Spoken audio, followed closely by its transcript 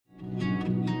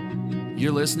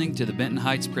You're listening to the Benton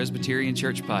Heights Presbyterian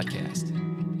Church podcast.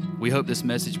 We hope this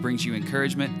message brings you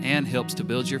encouragement and helps to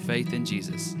build your faith in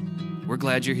Jesus. We're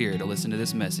glad you're here to listen to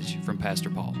this message from Pastor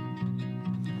Paul.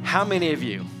 How many of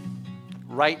you,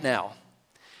 right now,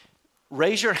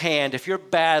 raise your hand if you're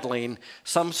battling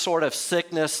some sort of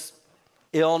sickness,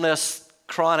 illness,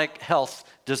 chronic health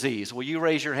disease? Will you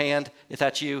raise your hand if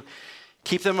that's you?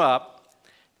 Keep them up.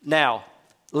 Now,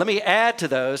 let me add to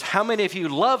those, how many of you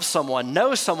love someone,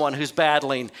 know someone who's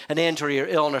battling an injury or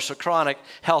illness or chronic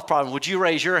health problem? Would you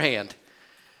raise your hand?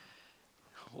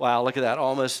 Wow, look at that,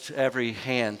 almost every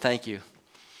hand, thank you.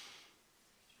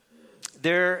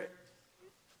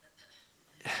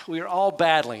 We are all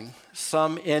battling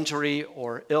some injury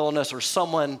or illness or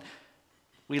someone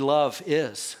we love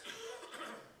is.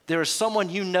 There is someone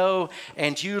you know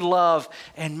and you love,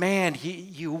 and man,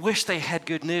 you wish they had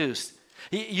good news.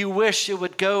 You wish it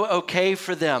would go okay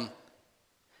for them.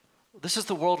 This is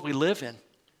the world we live in.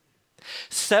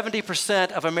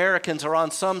 70% of Americans are on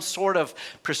some sort of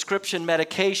prescription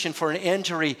medication for an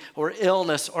injury or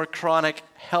illness or chronic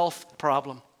health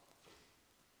problem.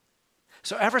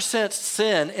 So ever since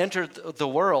sin entered the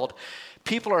world,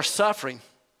 people are suffering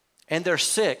and they're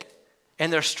sick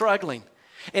and they're struggling.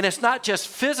 And it's not just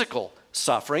physical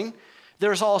suffering,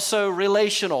 there's also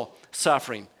relational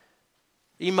suffering,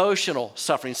 emotional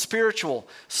suffering, spiritual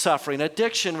suffering,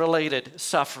 addiction-related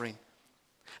suffering.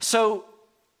 So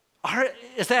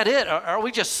is that it? Are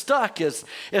we just stuck? Is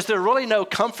there really no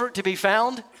comfort to be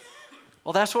found?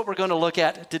 Well, that's what we're going to look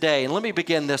at today. And let me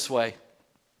begin this way.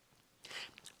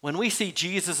 When we see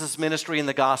Jesus' ministry in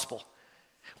the gospel,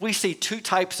 we see two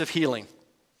types of healing.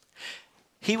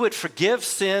 He would forgive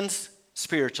sins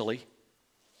spiritually,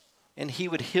 and he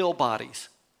would heal bodies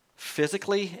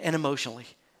physically and emotionally.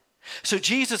 So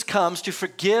Jesus comes to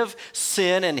forgive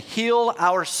sin and heal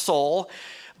our soul,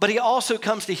 but he also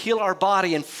comes to heal our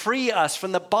body and free us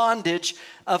from the bondage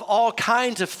of all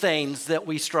kinds of things that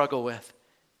we struggle with.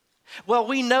 Well,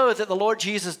 we know that the Lord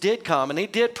Jesus did come and he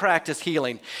did practice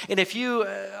healing. And if you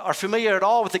are familiar at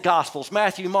all with the Gospels,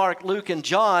 Matthew, Mark, Luke, and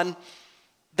John,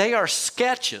 they are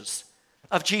sketches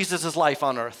of Jesus' life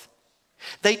on earth.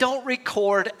 They don't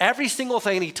record every single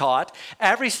thing he taught,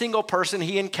 every single person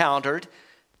he encountered,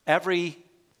 every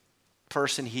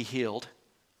person he healed.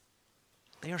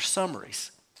 They are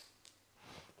summaries.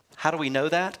 How do we know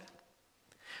that?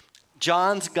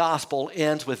 John's gospel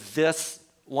ends with this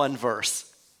one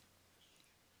verse.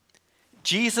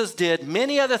 Jesus did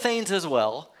many other things as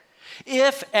well.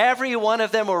 If every one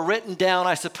of them were written down,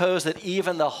 I suppose that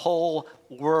even the whole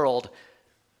world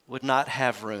would not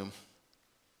have room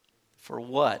for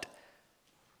what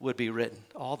would be written,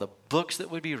 all the books that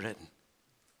would be written.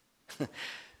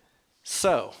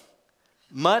 So,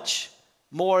 much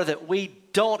more that we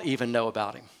don't even know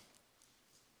about him.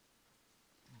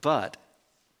 But,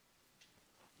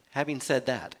 having said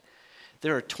that,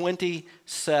 there are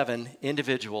 27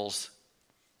 individuals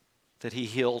that he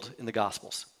healed in the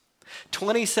Gospels.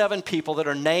 27 people that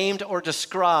are named or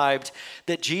described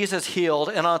that Jesus healed.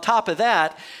 And on top of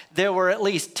that, there were at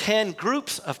least 10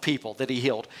 groups of people that he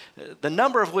healed. The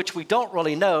number of which we don't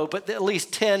really know, but at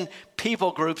least 10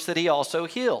 people groups that he also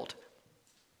healed.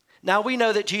 Now we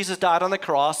know that Jesus died on the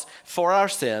cross for our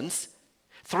sins.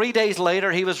 3 days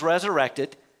later, he was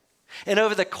resurrected. And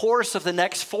over the course of the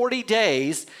next 40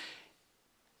 days,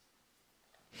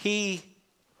 he,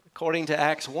 according to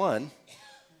Acts 1,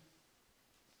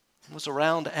 was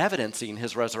around evidencing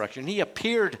his resurrection. He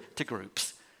appeared to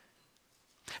groups.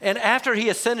 And after he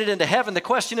ascended into heaven, the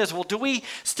question is, well, do we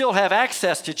still have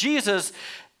access to Jesus?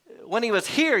 When he was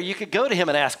here, you could go to him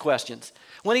and ask questions.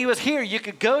 When he was here, you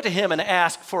could go to him and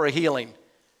ask for a healing.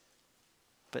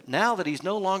 But now that he's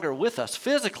no longer with us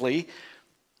physically,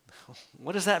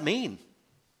 what does that mean?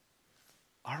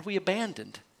 Are we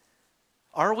abandoned?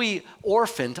 Are we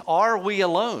orphaned? Are we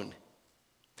alone?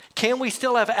 Can we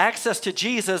still have access to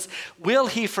Jesus? Will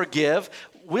he forgive?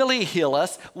 Will he heal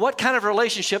us? What kind of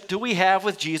relationship do we have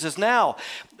with Jesus now?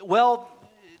 Well,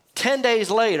 10 days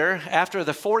later, after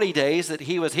the 40 days that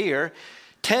he was here,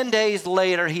 10 days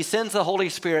later, he sends the Holy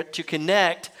Spirit to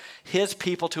connect his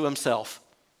people to himself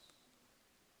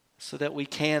so that we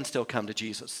can still come to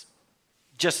Jesus,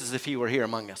 just as if he were here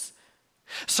among us.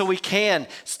 So we can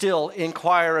still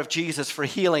inquire of Jesus for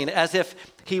healing as if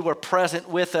he were present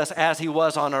with us as he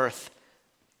was on earth.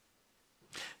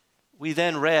 We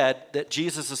then read that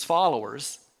Jesus'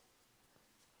 followers,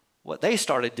 what they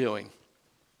started doing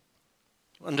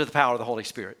under the power of the Holy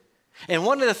Spirit. And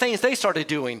one of the things they started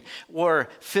doing were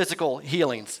physical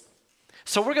healings.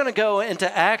 So we're going to go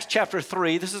into Acts chapter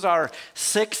 3. This is our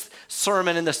 6th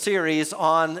sermon in the series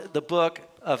on the book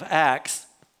of Acts.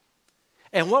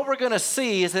 And what we're going to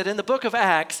see is that in the book of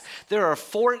Acts, there are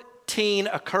 14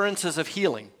 occurrences of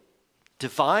healing,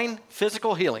 divine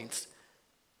physical healings.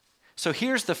 So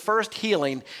here's the first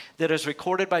healing that is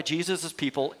recorded by Jesus'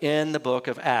 people in the book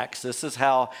of Acts. This is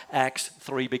how Acts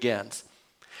 3 begins.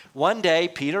 One day,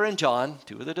 Peter and John,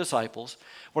 two of the disciples,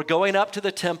 were going up to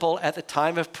the temple at the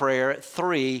time of prayer at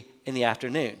 3 in the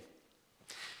afternoon.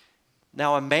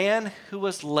 Now, a man who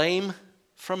was lame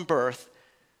from birth,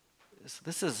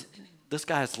 this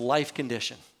guy's life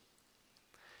condition,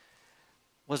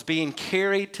 was being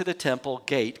carried to the temple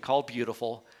gate called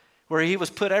Beautiful, where he was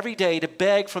put every day to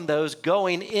beg from those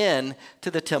going in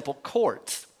to the temple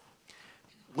courts.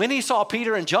 When he saw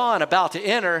Peter and John about to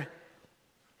enter,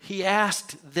 he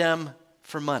asked them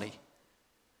for money.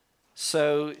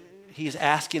 So he's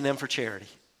asking them for charity.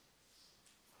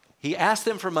 He asked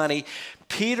them for money.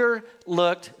 Peter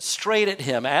looked straight at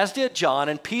him, as did John,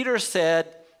 and Peter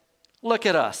said, "Look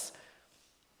at us."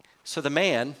 So the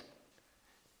man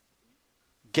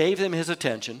gave them his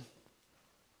attention,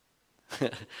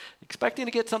 expecting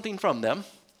to get something from them.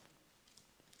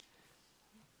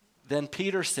 Then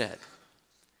Peter said,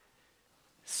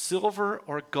 "Silver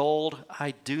or gold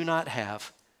I do not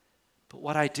have, but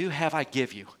what I do have I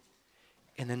give you.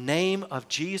 In the name of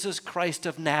Jesus Christ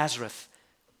of Nazareth,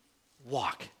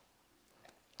 walk."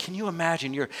 Can you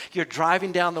imagine? You're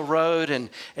driving down the road,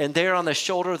 and there on the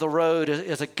shoulder of the road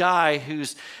is a guy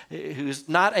who's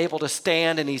not able to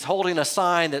stand, and he's holding a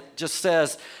sign that just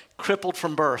says, "Crippled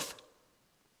from birth."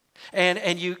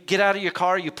 And you get out of your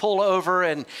car, you pull over,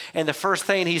 and the first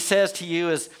thing he says to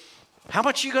you is, "How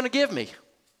much are you going to give me?"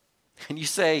 And you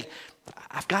say,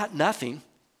 "I've got nothing.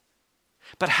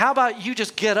 But how about you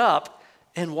just get up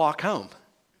and walk home?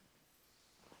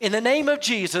 In the name of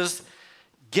Jesus,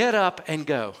 get up and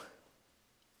go."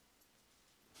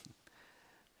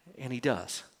 And he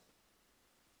does.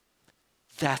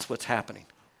 That's what's happening.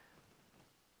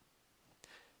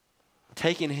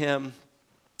 Taking him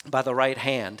by the right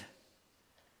hand,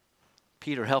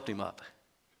 Peter helped him up.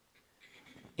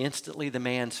 Instantly, the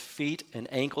man's feet and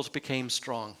ankles became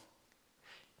strong.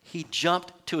 He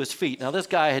jumped to his feet. Now, this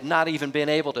guy had not even been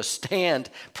able to stand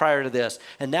prior to this,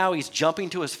 and now he's jumping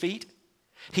to his feet.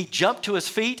 He jumped to his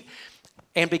feet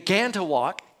and began to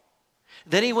walk.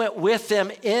 Then he went with them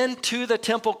into the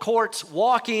temple courts,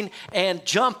 walking and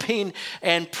jumping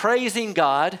and praising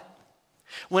God.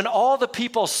 When all the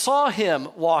people saw him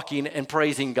walking and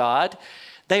praising God,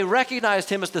 they recognized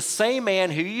him as the same man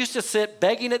who used to sit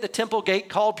begging at the temple gate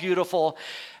called Beautiful,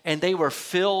 and they were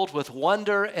filled with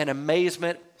wonder and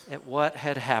amazement at what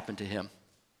had happened to him.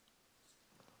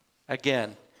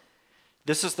 Again,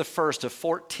 this is the first of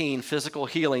 14 physical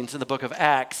healings in the book of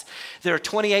Acts. There are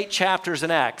 28 chapters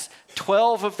in Acts.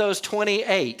 12 of those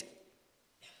 28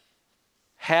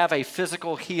 have a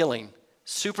physical healing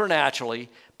supernaturally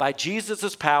by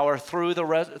Jesus' power through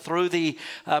the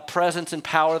presence and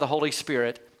power of the Holy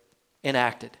Spirit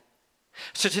enacted.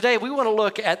 So today we want to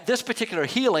look at this particular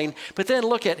healing, but then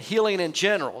look at healing in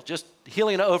general, just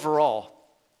healing overall.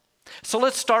 So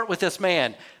let's start with this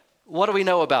man. What do we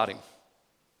know about him?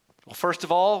 Well, first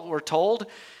of all, we're told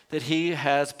that he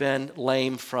has been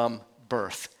lame from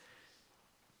birth.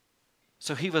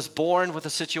 So he was born with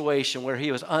a situation where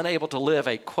he was unable to live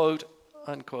a quote,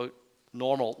 unquote,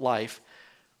 normal life.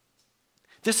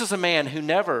 This is a man who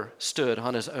never stood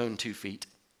on his own 2 feet.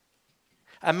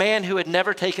 A man who had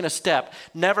never taken a step,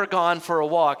 never gone for a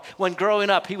walk. When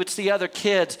growing up, he would see other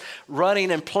kids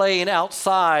running and playing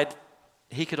outside.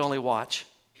 He could only watch.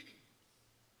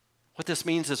 What this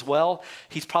means as well,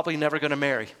 he's probably never going to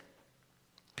marry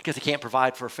because he can't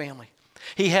provide for a family.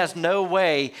 He has no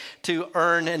way to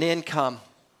earn an income.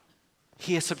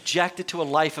 He is subjected to a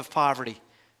life of poverty.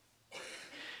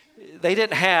 They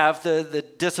didn't have the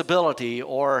disability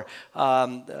or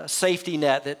safety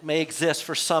net that may exist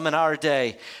for some in our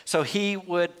day. So he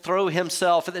would throw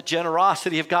himself at the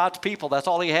generosity of God's people. That's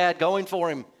all he had going for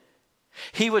him.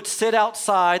 He would sit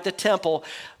outside the temple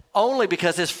only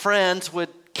because his friends would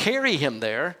carry him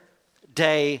there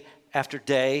day after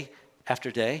day after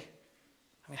day.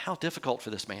 I mean, how difficult for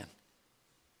this man.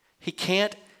 He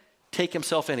can't take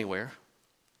himself anywhere.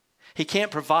 He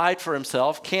can't provide for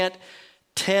himself, can't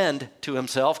tend to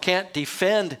himself, can't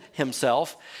defend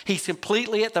himself. He's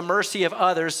completely at the mercy of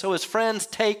others, so his friends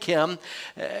take him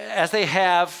as they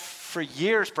have for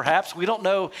years perhaps. We don't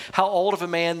know how old of a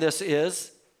man this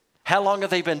is. How long have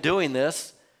they been doing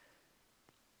this?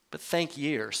 But think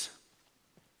years.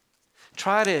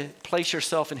 Try to place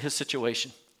yourself in his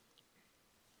situation.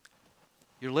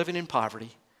 You're living in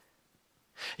poverty.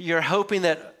 You're hoping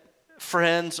that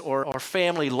friends or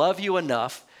family love you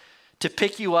enough to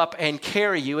pick you up and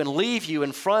carry you and leave you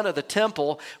in front of the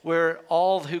temple where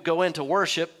all who go in to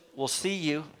worship will see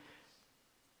you.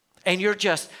 And you're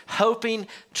just hoping,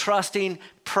 trusting,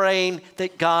 praying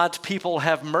that God's people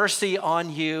have mercy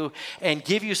on you and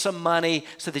give you some money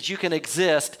so that you can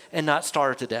exist and not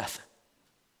starve to death.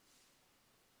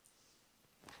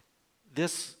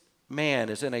 This man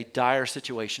is in a dire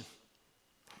situation.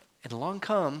 And along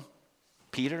come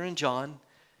Peter and John,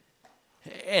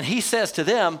 and he says to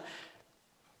them,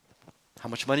 how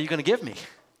much money are you going to give me?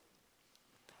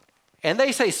 And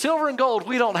they say, silver and gold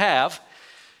we don't have,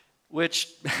 which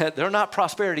they're not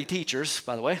prosperity teachers,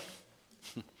 by the way.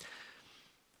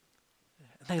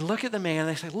 They look at the man and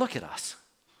they say, look at us.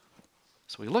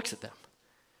 So he looks at them.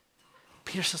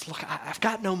 Peter says, look, I've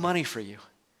got no money for you,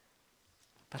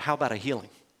 but how about a healing?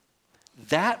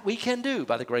 That we can do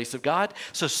by the grace of God.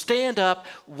 So stand up,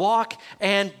 walk,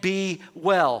 and be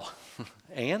well.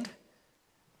 And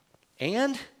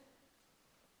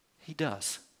he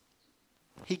does.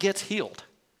 He gets healed.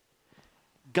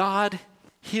 God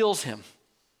heals him.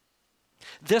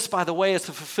 This, by the way, is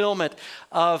the fulfillment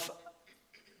of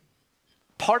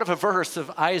part of a verse of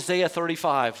Isaiah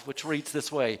 35, which reads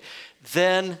this way: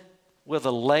 then will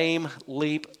the lame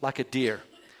leap like a deer.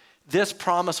 This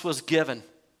promise was given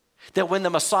that when the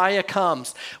Messiah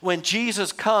comes, when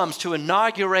Jesus comes to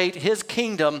inaugurate his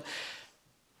kingdom,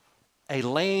 a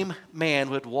lame man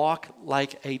would walk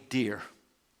like a deer.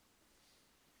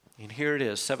 And here it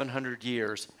is, 700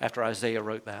 years after Isaiah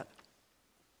wrote that.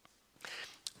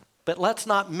 But let's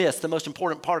not miss the most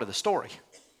important part of the story.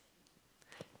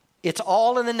 It's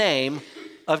all in the name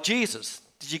of Jesus.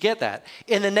 Did you get that?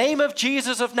 In the name of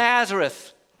Jesus of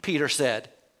Nazareth, Peter said.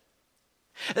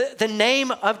 The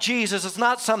name of Jesus is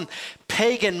not some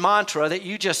pagan mantra that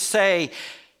you just say.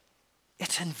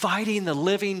 It's inviting the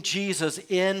living Jesus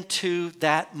into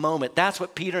that moment. That's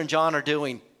what Peter and John are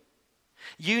doing.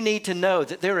 You need to know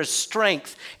that there is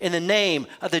strength in the name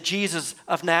of the Jesus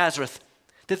of Nazareth.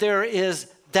 That there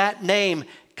is, that name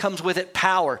comes with it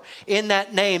power. In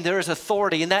that name there is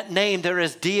authority. In that name there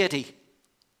is deity.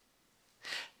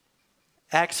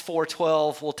 Acts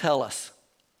 4:12 will tell us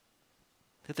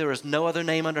that there is no other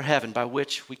name under heaven by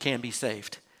which we can be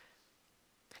saved.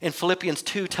 And Philippians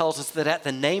 2 tells us that at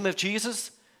the name of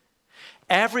Jesus,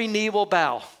 every knee will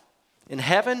bow in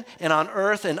heaven and on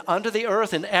earth and under the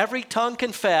earth, and every tongue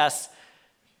confess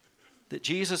that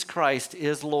Jesus Christ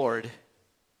is Lord,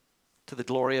 to the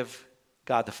glory of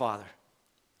God the Father.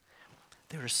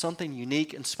 There is something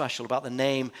unique and special about the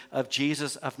name of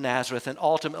Jesus of Nazareth. And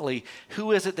ultimately,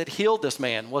 who is it that healed this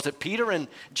man? Was it Peter and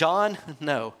John?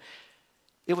 No.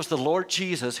 It was the Lord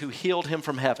Jesus who healed him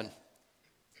from heaven.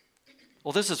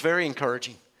 Well, this is very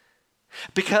encouraging.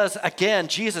 Because again,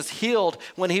 Jesus healed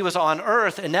when he was on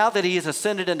earth, and now that he has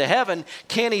ascended into heaven,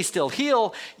 can he still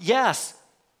heal? Yes.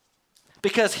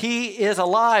 Because he is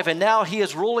alive, and now he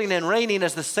is ruling and reigning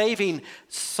as the saving,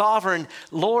 sovereign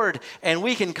Lord, and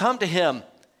we can come to him,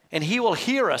 and he will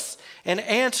hear us and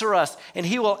answer us, and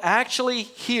he will actually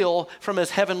heal from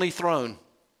his heavenly throne.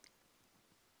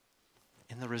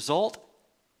 And the result,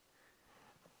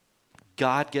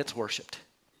 God gets worshiped.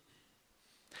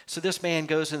 So this man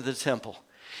goes into the temple.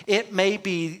 It may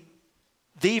be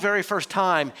the very first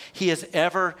time he has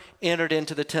ever entered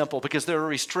into the temple, because there are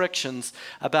restrictions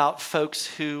about folks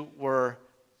who were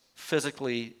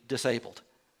physically disabled.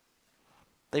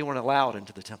 They weren't allowed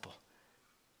into the temple.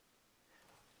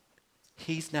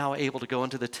 He's now able to go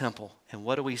into the temple, and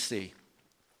what do we see?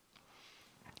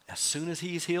 As soon as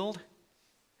he's healed,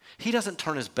 he doesn't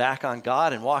turn his back on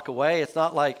God and walk away. It's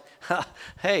not like,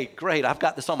 hey, great, I've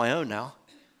got this on my own now.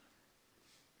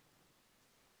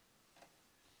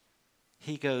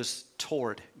 He goes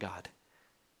toward God.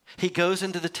 He goes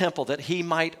into the temple that he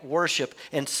might worship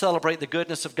and celebrate the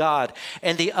goodness of God.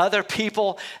 And the other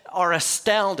people are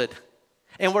astounded.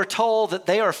 And we're told that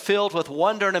they are filled with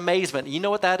wonder and amazement. You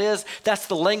know what that is? That's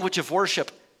the language of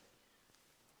worship.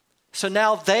 So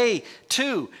now they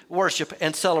too worship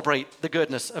and celebrate the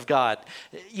goodness of God.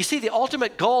 You see, the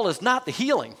ultimate goal is not the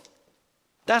healing.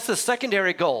 That's the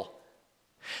secondary goal.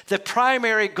 The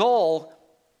primary goal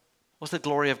was the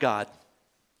glory of God.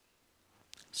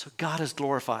 So God is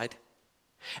glorified.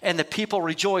 And the people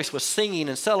rejoice with singing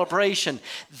and celebration.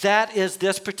 That is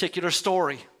this particular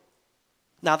story.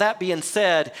 Now, that being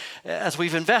said, as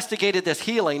we've investigated this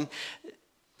healing,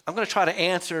 I'm going to try to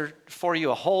answer for you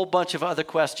a whole bunch of other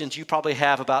questions you probably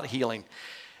have about healing.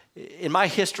 In my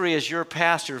history as your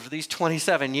pastor for these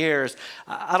 27 years,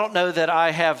 I don't know that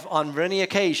I have on many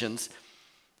occasions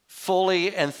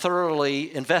fully and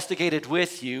thoroughly investigated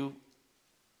with you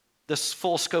the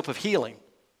full scope of healing.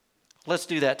 Let's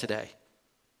do that today.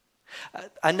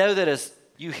 I know that as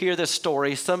you hear this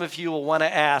story, some of you will want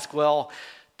to ask, well,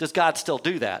 does God still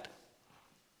do that?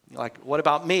 Like, what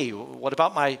about me? What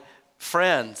about my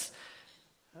friends?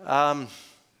 And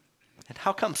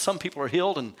how come some people are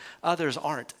healed and others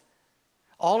aren't?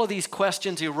 All of these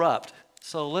questions erupt.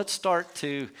 So let's start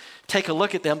to take a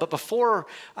look at them. But before,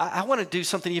 I want to do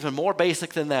something even more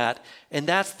basic than that. And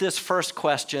that's this first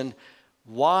question: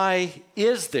 why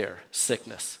is there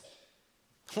sickness?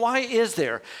 Why is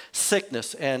there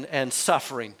sickness and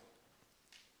suffering?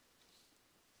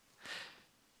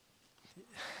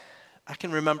 I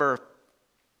can remember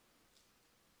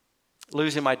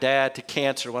losing my dad to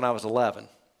cancer when I was 11.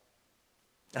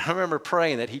 I remember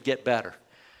praying that he'd get better.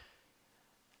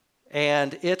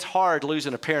 And it's hard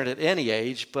losing a parent at any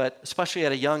age, but especially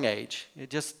at a young age. It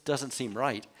just doesn't seem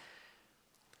right.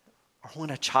 Or when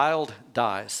a child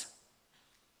dies,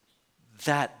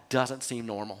 that doesn't seem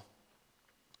normal.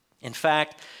 In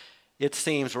fact, it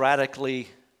seems radically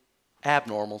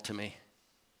abnormal to me.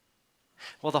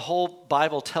 Well, the whole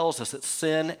Bible tells us that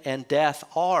sin and death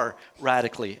are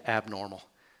radically abnormal.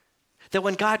 That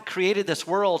when God created this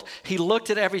world, he looked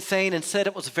at everything and said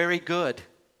it was very good.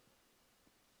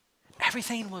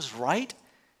 Everything was right.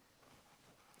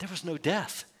 There was no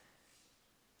death.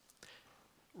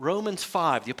 Romans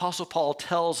 5, the Apostle Paul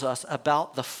tells us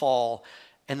about the fall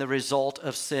and the result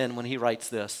of sin when he writes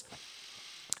this.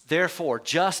 Therefore,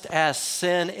 just as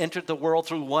sin entered the world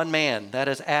through one man, that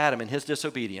is Adam and his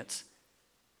disobedience,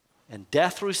 and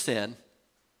death through sin,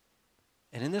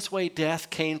 and in this way death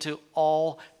came to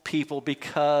all people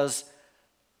because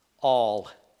all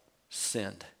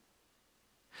sinned.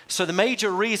 So the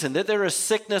major reason that there is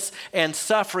sickness and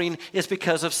suffering is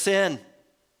because of sin.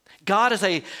 God is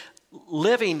a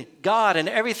living God, and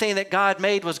everything that God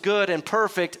made was good and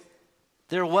perfect.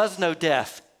 There was no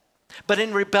death. But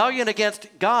in rebellion against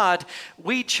God,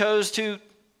 we chose to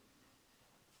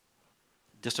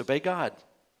disobey God,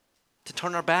 to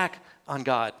turn our back on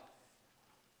God.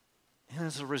 And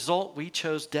as a result, we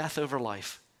chose death over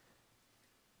life.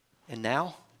 And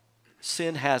now,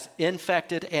 sin has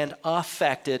infected and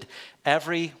affected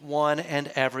everyone and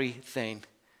everything.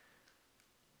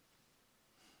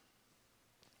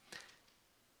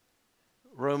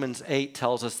 Romans 8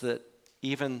 tells us that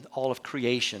even all of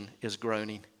creation is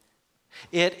groaning.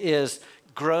 It is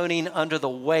groaning under the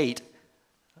weight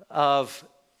of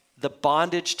the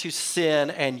bondage to sin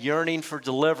and yearning for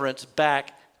deliverance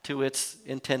back to its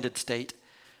intended state.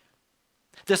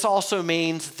 This also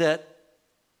means that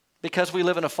because we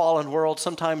live in a fallen world,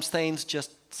 sometimes things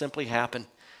just simply happen.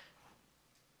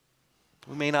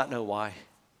 We may not know why.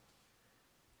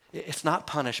 It's not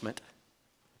punishment.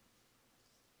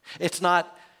 It's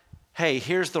not, hey,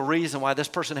 here's the reason why this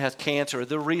person has cancer, or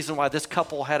the reason why this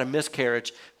couple had a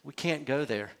miscarriage. We can't go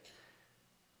there.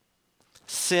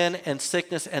 Sin and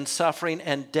sickness and suffering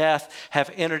and death have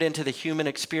entered into the human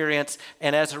experience,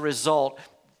 and as a result,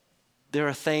 there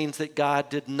are things that God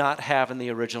did not have in the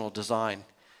original design.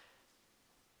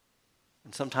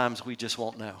 And sometimes we just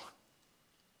won't know.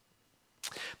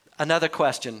 Another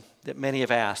question that many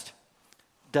have asked: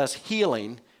 does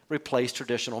healing replace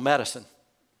traditional medicine?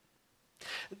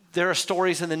 There are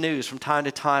stories in the news from time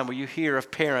to time where you hear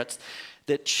of parents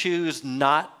that choose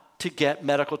not to get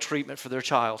medical treatment for their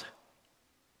child.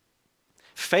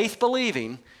 Faith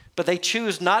believing, but they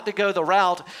choose not to go the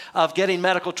route of getting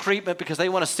medical treatment because they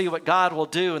want to see what God will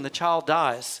do and the child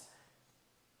dies.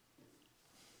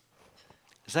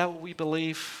 Is that what we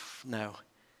believe? No.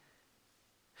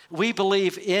 We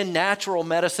believe in natural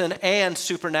medicine and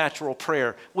supernatural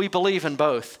prayer. We believe in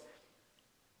both.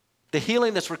 The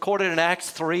healing that's recorded in Acts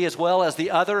 3, as well as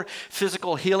the other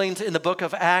physical healings in the book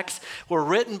of Acts, were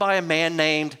written by a man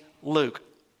named Luke.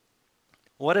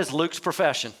 What is Luke's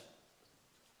profession?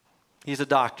 He's a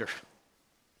doctor.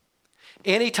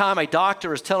 Anytime a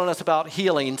doctor is telling us about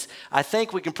healings, I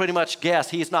think we can pretty much guess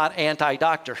he's not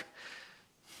anti-doctor.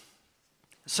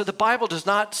 So the Bible does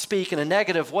not speak in a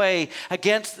negative way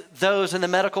against those in the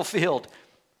medical field.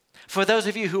 For those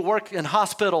of you who work in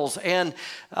hospitals and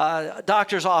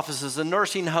doctors' offices and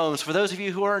nursing homes, for those of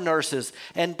you who are nurses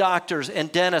and doctors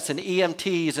and dentists and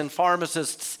EMTs and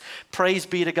pharmacists, praise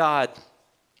be to God.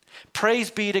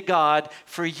 Praise be to God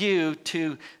for you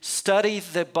to study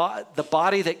the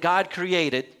body that God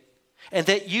created, and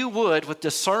that you would, with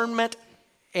discernment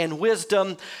and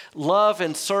wisdom, love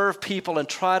and serve people and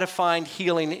try to find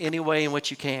healing any way in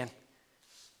which you can.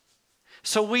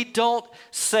 So we don't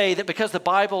say that because the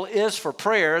Bible is for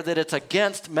prayer that it's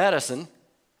against medicine.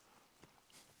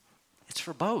 It's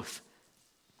for both.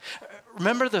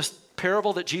 Remember the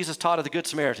parable that Jesus taught of the Good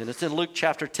Samaritan? It's in Luke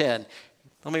chapter 10.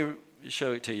 Let me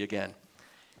show it to you again.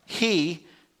 He,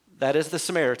 that is the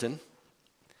Samaritan,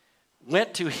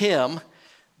 went to him,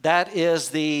 that is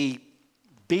the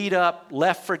beat up,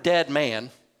 left for dead man,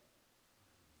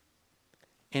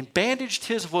 and bandaged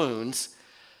his wounds,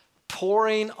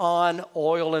 pouring on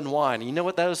oil and wine. You know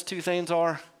what those two things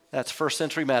are? That's first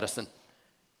century medicine.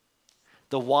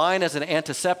 The wine as an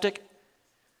antiseptic,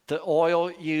 the oil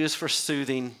used for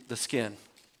soothing the skin.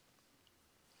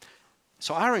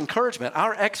 So our encouragement,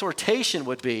 our exhortation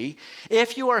would be,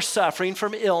 if you are suffering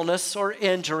from illness or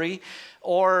injury,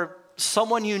 or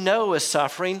someone you know is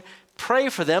suffering, pray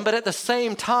for them, but at the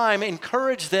same time,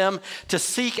 encourage them to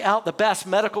seek out the best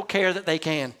medical care that they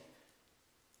can.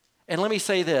 And let me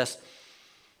say this,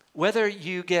 whether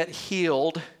you get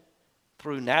healed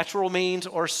through natural means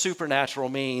or supernatural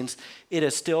means, it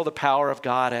is still the power of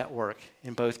God at work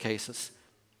in both cases.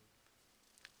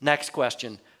 Next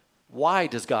question, why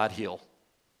does God heal?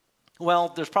 Well,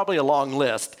 there's probably a long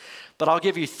list, but I'll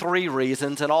give you 3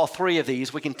 reasons, and all 3 of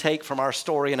these we can take from our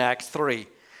story in Acts 3.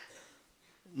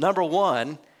 Number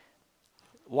 1,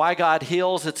 why God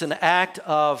heals, it's an act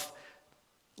of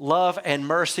love and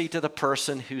mercy to the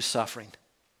person who's suffering.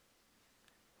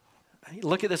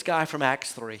 Look at this guy from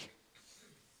Acts 3.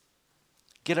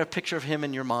 Get a picture of him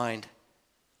in your mind.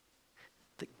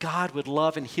 That God would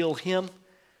love and heal him,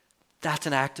 that's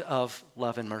an act of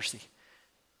love and mercy.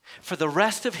 For the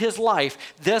rest of his life,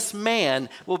 this man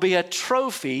will be a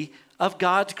trophy of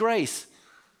God's grace.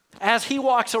 As he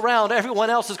walks around, everyone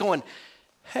else is going,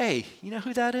 hey, you know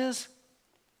who that is?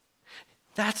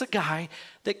 That's a guy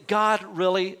that God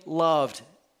really loved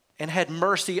and had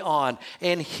mercy on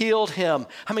and healed him.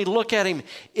 I mean, look at him.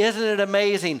 Isn't it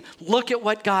amazing? Look at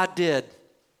what God did.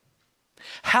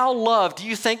 How loved do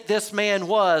you think this man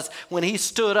was when he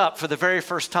stood up for the very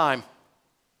first time?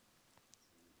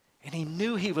 And he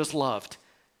knew he was loved.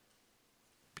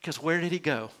 Because where did he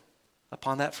go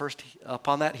upon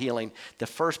that healing? The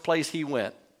first place he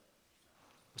went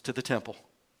was to the temple.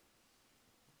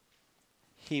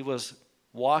 He was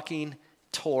walking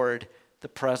toward the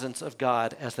presence of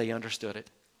God as they understood it.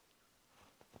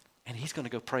 And he's going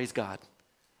to go praise God.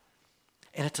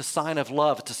 And it's a sign of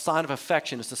love. It's a sign of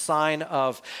affection. It's a sign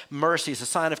of mercy. It's a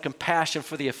sign of compassion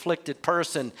for the afflicted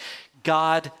person.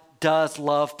 God does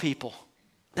love people.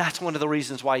 That's one of the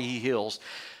reasons why he heals.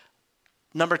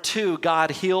 Number 2,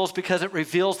 God heals because it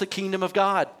reveals the kingdom of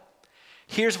God.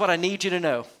 Here's what I need you to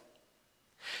know.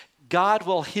 God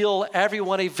will heal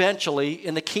everyone eventually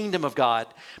in the kingdom of God.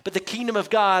 But the kingdom of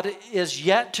God is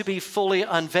yet to be fully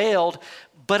unveiled,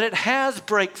 but it has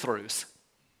breakthroughs.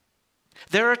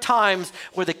 There are times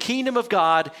where the kingdom of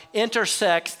God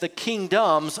intersects the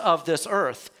kingdoms of this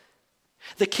earth.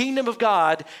 The kingdom of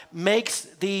God makes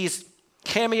these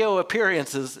cameo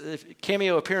appearances,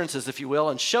 if you will,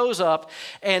 and shows up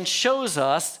and shows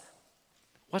us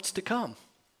what's to come.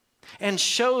 And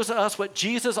shows us what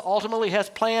Jesus ultimately has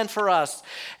planned for us.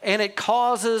 And it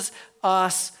causes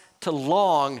us to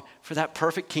long for that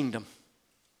perfect kingdom.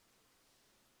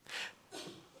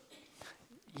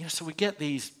 So we get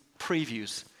these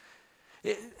previews.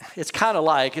 It's kind of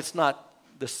like, it's not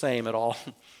the same at all,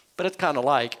 but it's kind of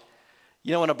like,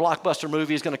 when a blockbuster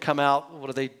movie is going to come out, what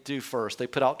do they do first? They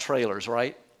put out trailers,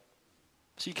 right?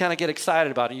 So you kind of get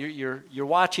excited about it. You're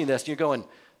watching this and you're going,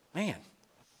 man,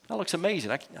 that looks amazing.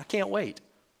 I can't wait.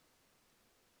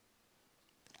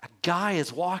 A guy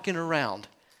is walking around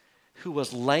who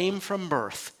was lame from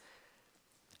birth,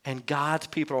 and God's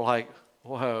people are like,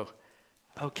 whoa,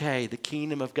 okay, the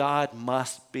kingdom of God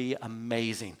must be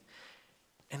amazing.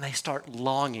 And they start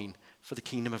longing for the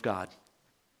kingdom of God.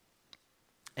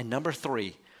 And number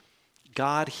 3,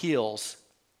 God heals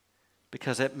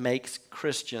because it makes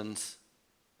Christians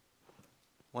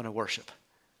want to worship.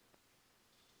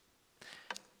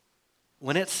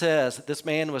 When it says this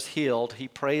man was healed, he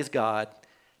praised God,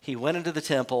 he went into the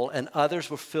temple, and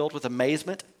others were filled with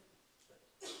amazement,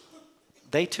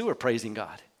 they too are praising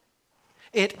God.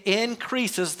 It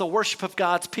increases the worship of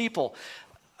God's people.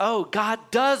 Oh, God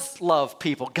does love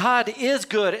people. God is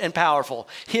good and powerful.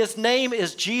 His name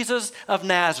is Jesus of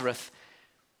Nazareth.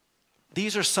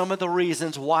 These are some of the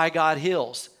reasons why God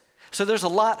heals. So there's a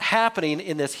lot happening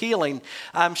in this healing.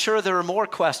 I'm sure there are more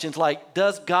questions like,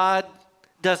 does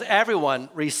everyone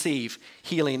receive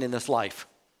healing in this life?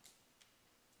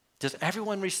 Does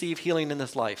everyone receive healing in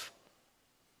this life?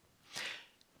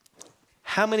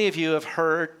 How many of you have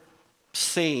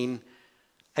seen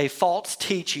a false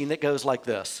teaching that goes like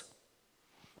this?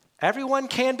 Everyone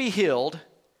can be healed.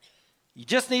 You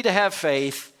just need to have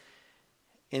faith.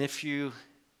 And if you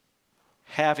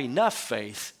have enough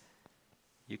faith,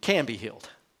 you can be healed.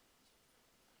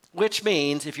 which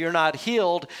means if you're not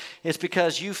healed, it's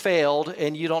because you failed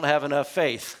and you don't have enough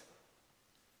faith.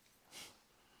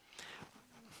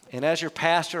 And as your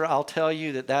pastor, I'll tell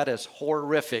you that that is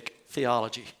horrific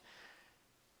theology.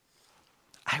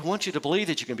 I want you to believe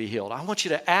that you can be healed. I want you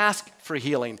to ask for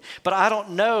healing. But I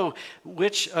don't know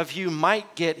which of you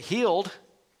might get healed.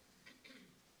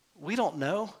 We don't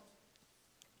know.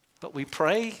 But we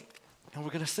pray and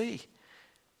we're going to see.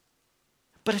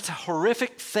 But it's a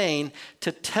horrific thing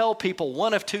to tell people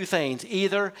one of two things.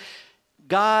 Either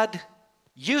God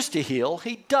used to heal,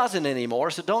 he doesn't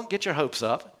anymore, so don't get your hopes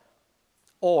up.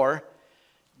 Or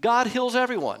God heals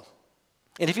everyone.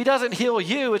 And if he doesn't heal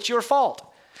you, it's your fault.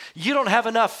 You don't have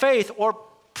enough faith, or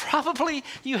probably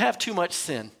you have too much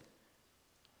sin.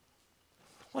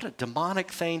 What a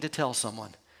demonic thing to tell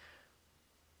someone.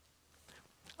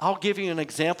 I'll give you an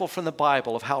example from the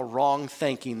Bible of how wrong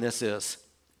thinking this is.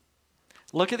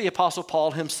 Look at the Apostle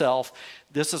Paul himself.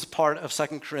 This is part of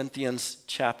 2 Corinthians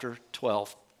chapter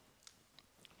 12.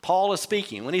 Paul is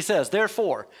speaking when he says,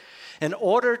 "Therefore, in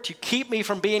order to keep me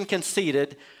from being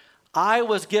conceited, I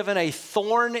was given a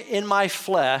thorn in my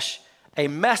flesh, a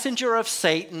messenger of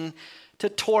Satan to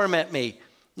torment me."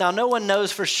 Now, no one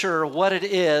knows for sure what it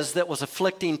is that was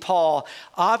afflicting Paul.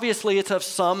 Obviously, it's of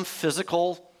some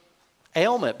physical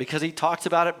ailment because he talks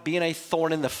about it being a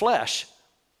thorn in the flesh.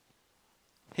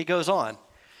 He goes on.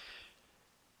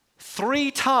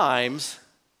 3 times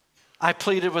I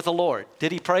pleaded with the Lord.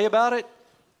 Did he pray about it?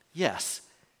 Yes.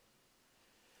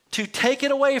 To take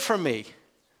it away from me.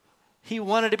 He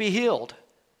wanted to be healed.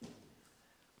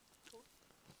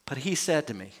 But he said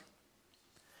to me,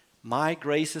 "My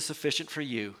grace is sufficient for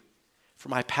you, for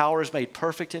my power is made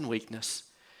perfect in weakness.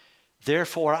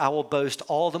 Therefore, I will boast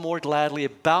all the more gladly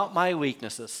about my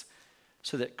weaknesses,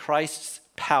 so that Christ's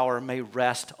power may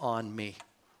rest on me."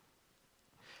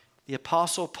 The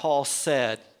Apostle Paul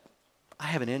said, I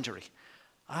have an injury.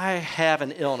 I have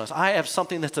an illness. I have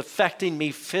something that's affecting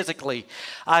me physically.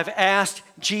 I've asked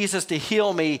Jesus to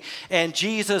heal me, and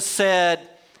Jesus said,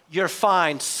 "You're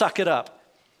fine, suck it up."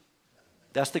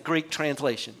 That's the Greek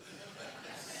translation.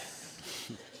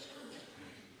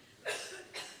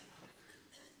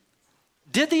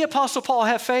 Did the Apostle Paul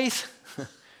have faith?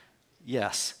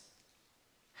 Yes.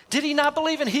 Did he not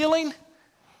believe in healing?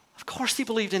 Of course he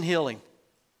believed in healing.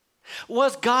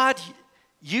 Was God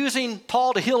using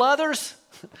Paul to heal others?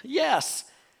 Yes.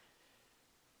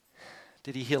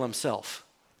 Did he heal himself?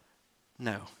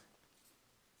 No.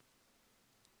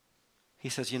 He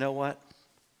says, you know what?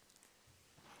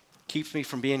 Keeps me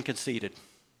from being conceited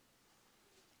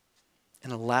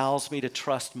and allows me to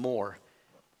trust more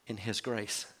in his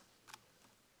grace.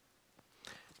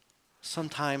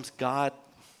 Sometimes God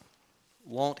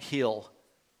won't heal,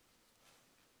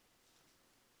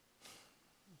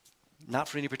 not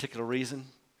for any particular reason,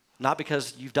 not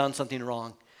because you've done something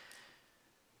wrong.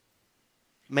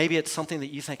 Maybe it's something that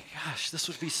you think, gosh, this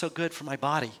would be so good for my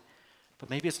body, but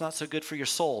maybe it's not so good for your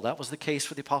soul. That was the case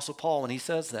for the Apostle Paul when he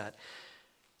says that.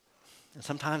 And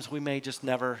sometimes we may just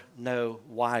never know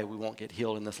why we won't get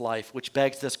healed in this life, which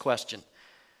begs this question.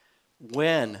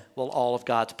 When will all of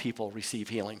God's people receive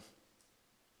healing?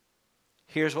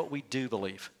 Here's what we do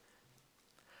believe.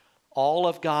 All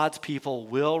of God's people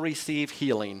will receive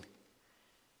healing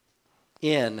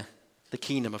in the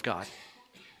kingdom of God.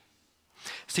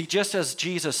 See, just as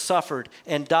Jesus suffered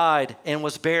and died and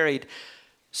was buried,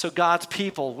 so God's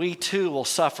people, we too will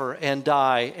suffer and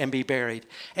die and be buried.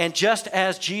 And just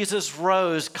as Jesus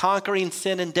rose, conquering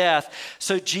sin and death,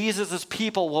 so Jesus'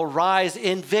 people will rise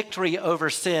in victory over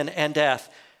sin and death.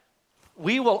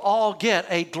 We will all get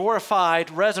a glorified,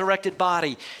 resurrected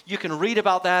body. You can read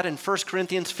about that in 1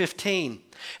 Corinthians 15.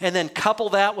 And then couple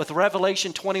that with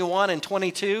Revelation 21 and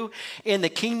 22. In the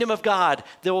kingdom of God,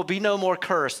 there will be no more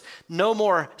curse, no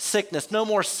more sickness, no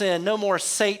more sin, no more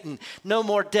Satan, no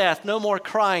more death, no more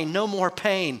crying, no more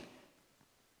pain.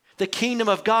 The kingdom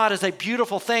of God is a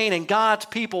beautiful thing, and God's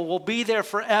people will be there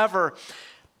forever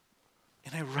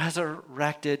in a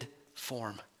resurrected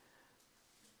form.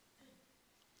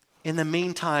 In the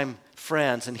meantime,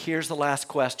 friends, and here's the last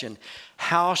question,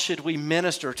 how should we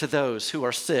minister to those who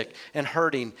are sick and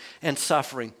hurting and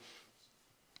suffering?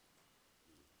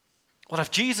 Well, if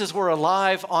Jesus were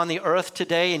alive on the earth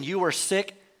today and you were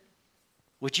sick,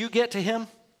 would you get to him?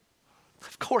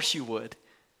 Of course you would.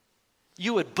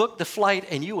 You would book the flight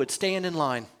and you would stand in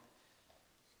line.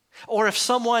 Or if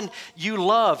someone you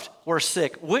loved were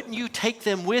sick, wouldn't you take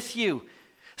them with you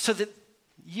so that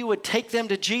you would take them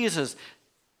to Jesus?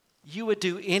 You would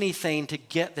do anything to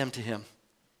get them to him.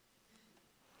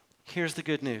 Here's the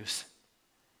good news.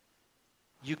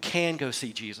 You can go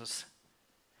see Jesus.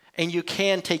 And you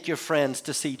can take your friends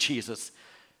to see Jesus.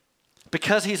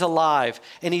 Because he's alive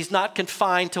and he's not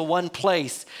confined to one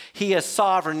place. He is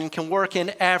sovereign and can work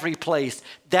in every place.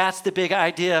 That's the big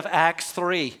idea of Acts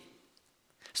 3.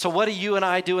 So what do you and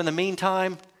I do in the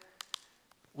meantime?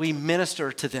 We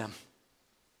minister to them.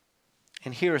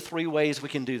 And here are 3 ways we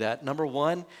can do that. Number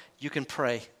 1, you can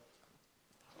pray.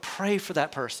 Pray for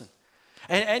that person.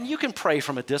 And you can pray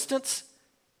from a distance.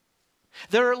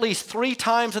 There are at least 3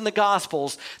 times in the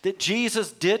Gospels that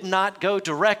Jesus did not go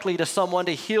directly to someone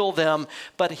to heal them,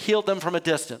 but healed them from a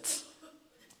distance.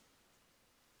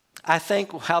 I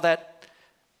think how that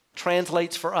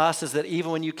translates for us is that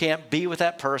even when you can't be with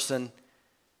that person,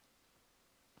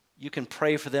 you can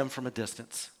pray for them from a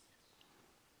distance.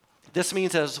 This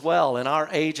means as well in our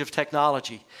age of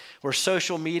technology, where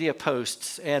social media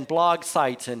posts and blog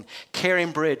sites and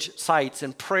Caring Bridge sites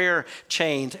and prayer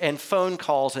chains and phone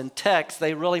calls and texts,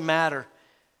 they really matter.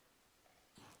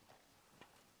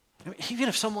 I mean, even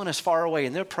if someone is far away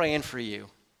and they're praying for you,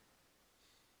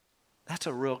 that's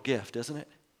a real gift, isn't it?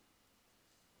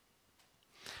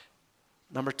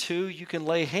 Number 2, you can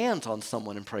lay hands on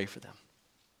someone and pray for them.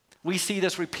 We see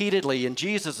this repeatedly in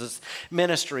Jesus'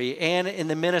 ministry and in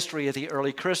the ministry of the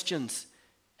early Christians.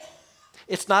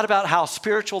 It's not about how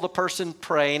spiritual the person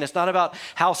praying. It's not about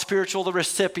how spiritual the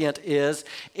recipient is.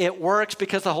 It works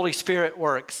because the Holy Spirit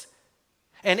works.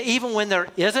 And even when there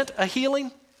isn't a healing,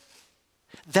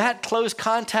 that close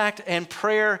contact and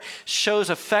prayer shows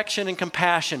affection and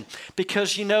compassion,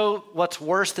 because you know what's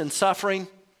worse than suffering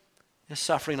is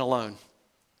suffering alone.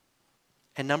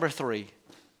 And number 3,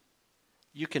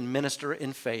 you can minister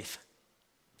in faith.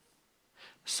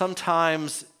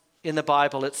 Sometimes in the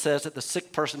Bible it says that the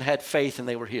sick person had faith and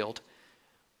they were healed.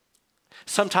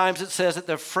 Sometimes it says that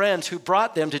their friends who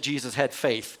brought them to Jesus had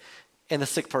faith and the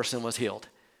sick person was healed.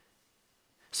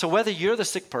 So whether you're the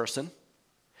sick person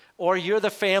or you're the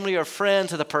family or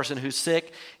friends of the person who's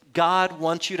sick, God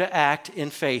wants you to act in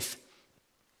faith.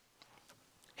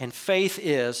 And faith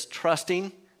is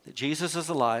trusting that Jesus is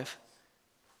alive.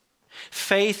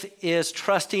 Faith is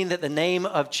trusting that the name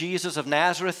of Jesus of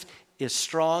Nazareth is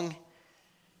strong.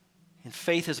 And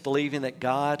faith is believing that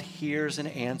God hears and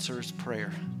answers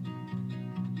prayer.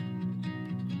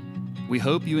 We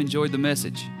hope you enjoyed the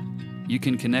message. You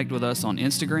can connect with us on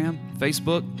Instagram,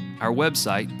 Facebook, our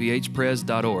website,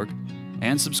 bhpres.org,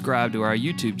 and subscribe to our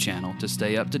YouTube channel to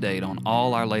stay up to date on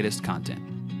all our latest content.